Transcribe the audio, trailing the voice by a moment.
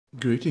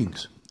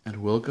Greetings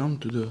and welcome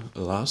to the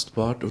last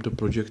part of the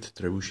project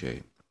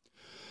Trebuchet.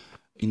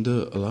 In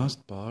the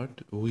last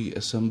part we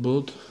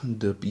assembled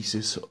the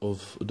pieces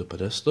of the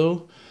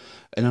pedestal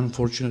and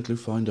unfortunately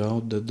found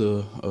out that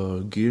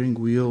the gearing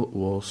wheel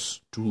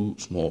was too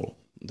small.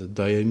 The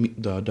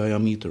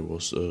diameter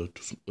was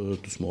too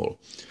small.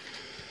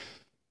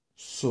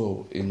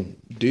 So in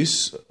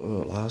this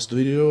last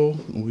video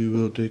we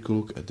will take a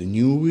look at the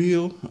new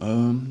wheel,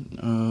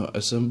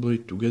 assemble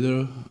it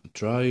together,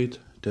 try it,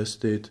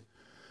 test it,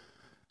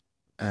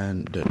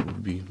 and that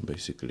would be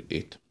basically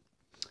it.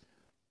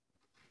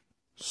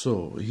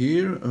 So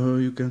here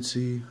you can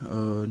see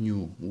a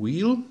new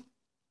wheel.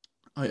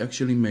 I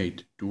actually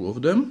made two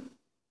of them.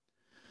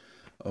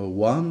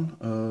 One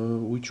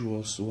which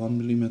was 1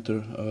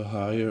 millimeter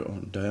higher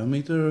on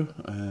diameter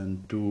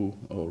and two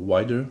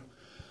wider,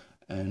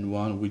 and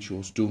one which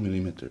was 2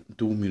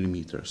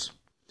 millimeters.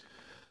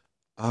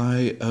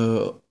 I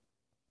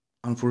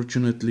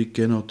unfortunately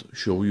cannot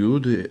show you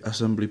the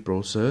assembly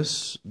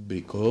process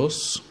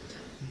because,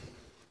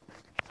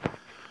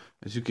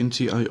 as you can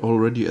see, I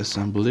already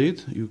assembled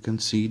it. You can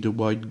see the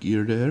white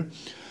gear there.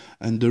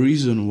 And the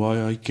reason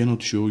why I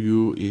cannot show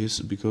you is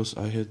because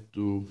I had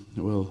to,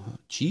 well,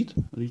 cheat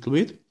a little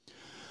bit.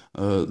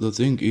 The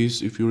thing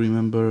is, if you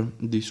remember,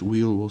 this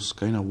wheel was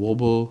kind of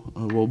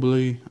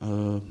wobbly,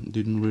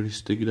 didn't really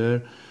stick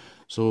there.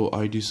 So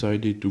I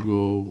decided to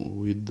go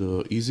with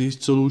the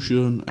easiest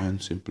solution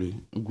and simply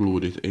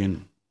glued it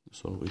in.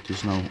 So it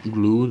is now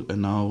glued,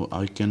 and now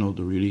I cannot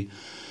really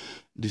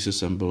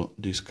disassemble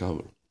this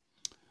cover.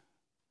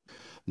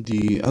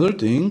 The other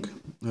thing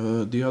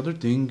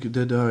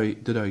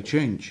that I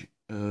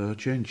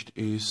changed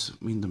is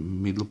in the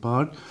middle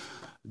part,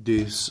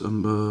 this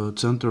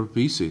center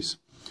pieces.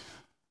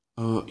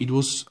 It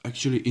was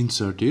actually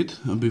inserted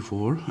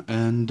before,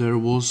 and there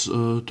was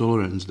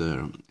tolerance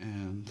there,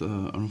 and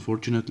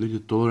unfortunately the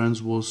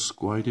tolerance was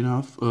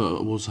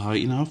was high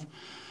enough,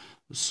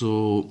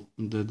 so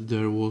that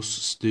there was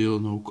still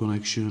no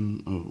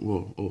connection,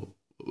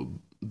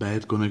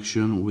 bad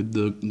connection with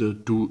the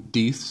two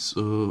teeth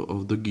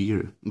of the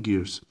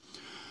gears.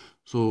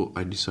 So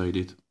I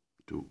decided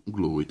to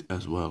glue it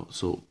as well.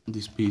 So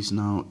this piece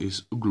now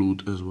is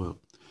glued as well.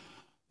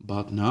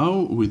 But now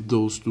with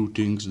those two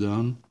things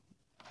done,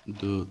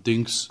 the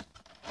things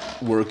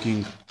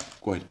working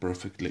quite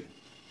perfectly.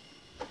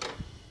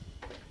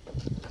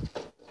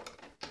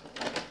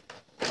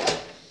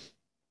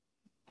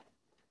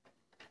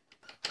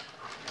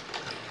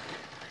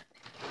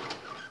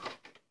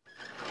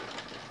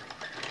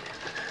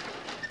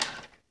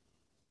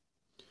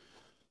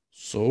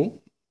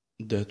 So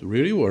that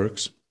really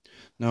works.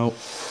 Now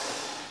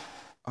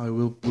I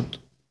will put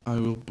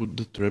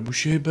the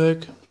trebuchet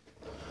back,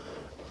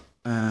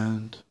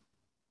 and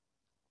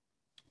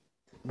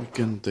we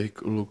can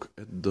take a look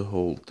at the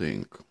whole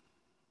thing.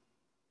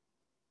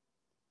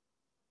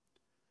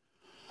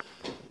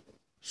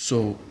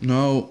 So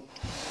now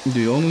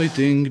the only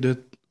thing that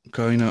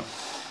kinda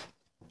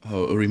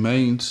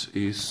remains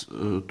is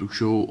to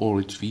show all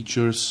its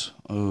features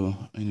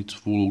in its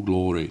full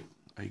glory,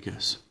 I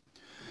guess.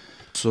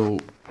 So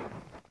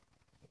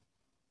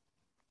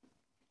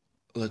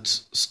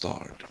let's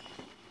start.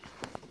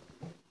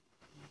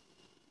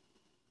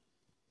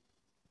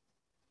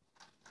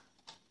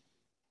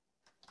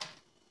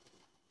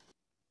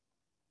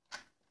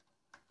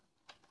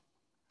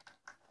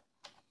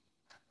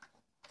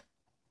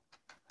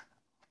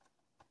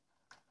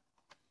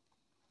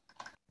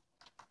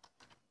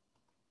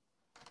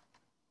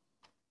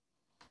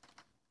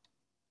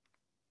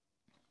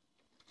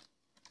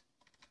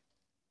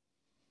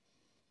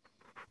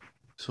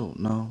 So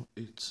now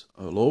it's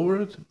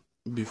lowered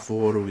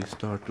before we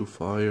start to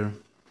fire.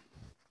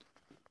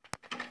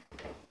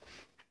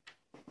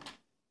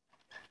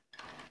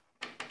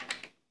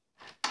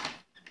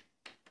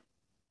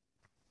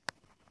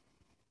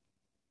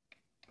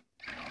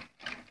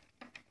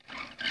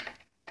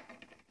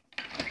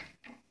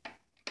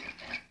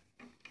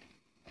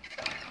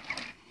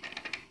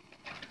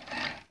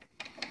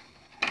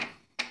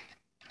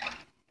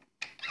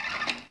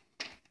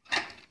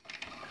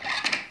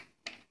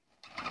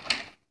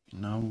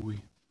 Now we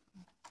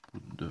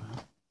put the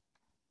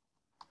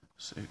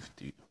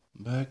safety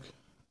back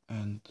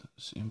and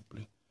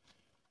simply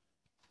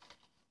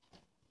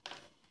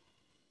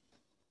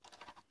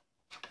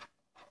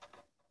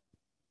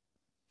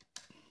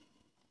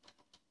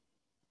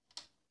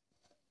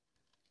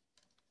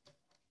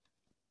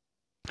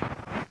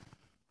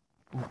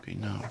okay,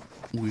 now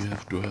we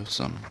have to have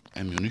some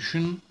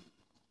ammunition.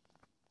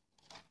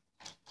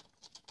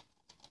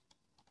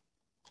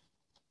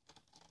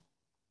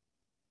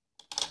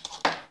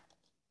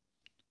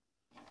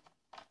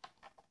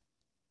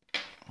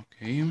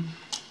 Okay,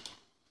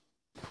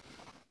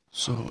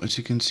 so as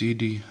you can see,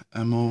 the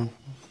ammo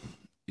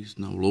is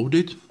now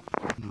loaded.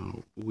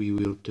 Now we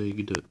will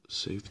take the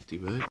safety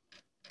back.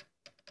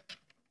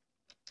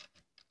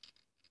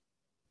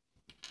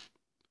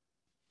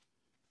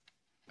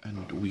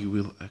 And we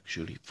will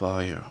actually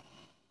fire.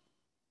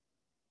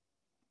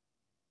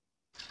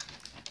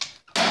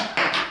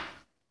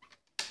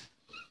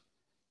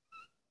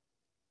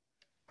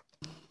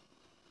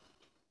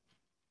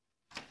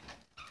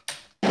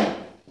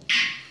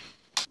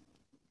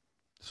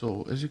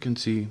 So as you can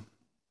see,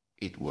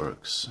 it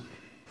works.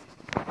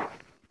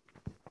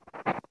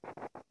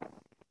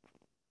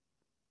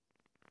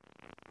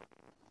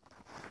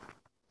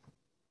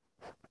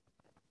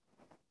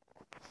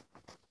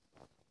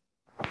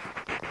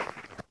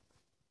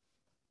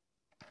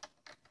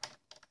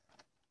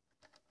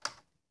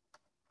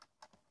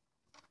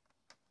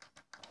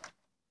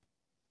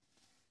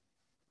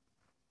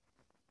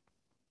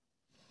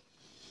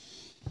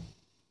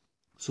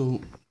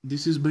 So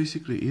this is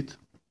basically it.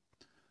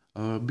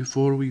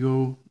 Before we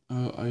go,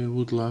 I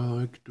would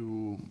like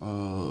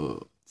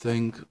to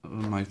thank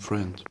my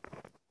friend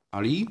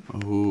Ali,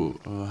 who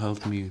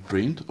helped me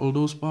print all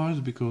those parts,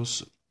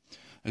 because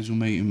as you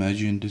may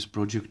imagine, this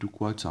project took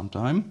quite some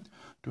time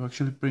to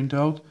actually print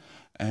out,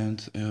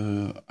 and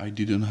I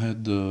didn't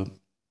have the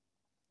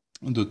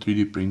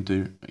 3D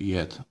printer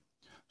yet.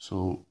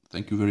 So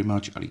thank you very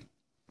much, Ali.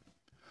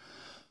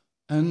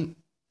 And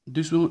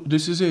this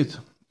is it.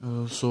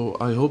 So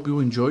I hope you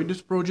enjoyed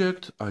this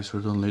project. I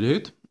certainly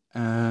did,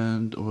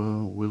 and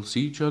we'll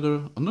see each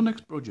other on the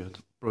next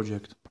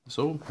project.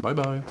 So bye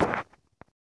bye.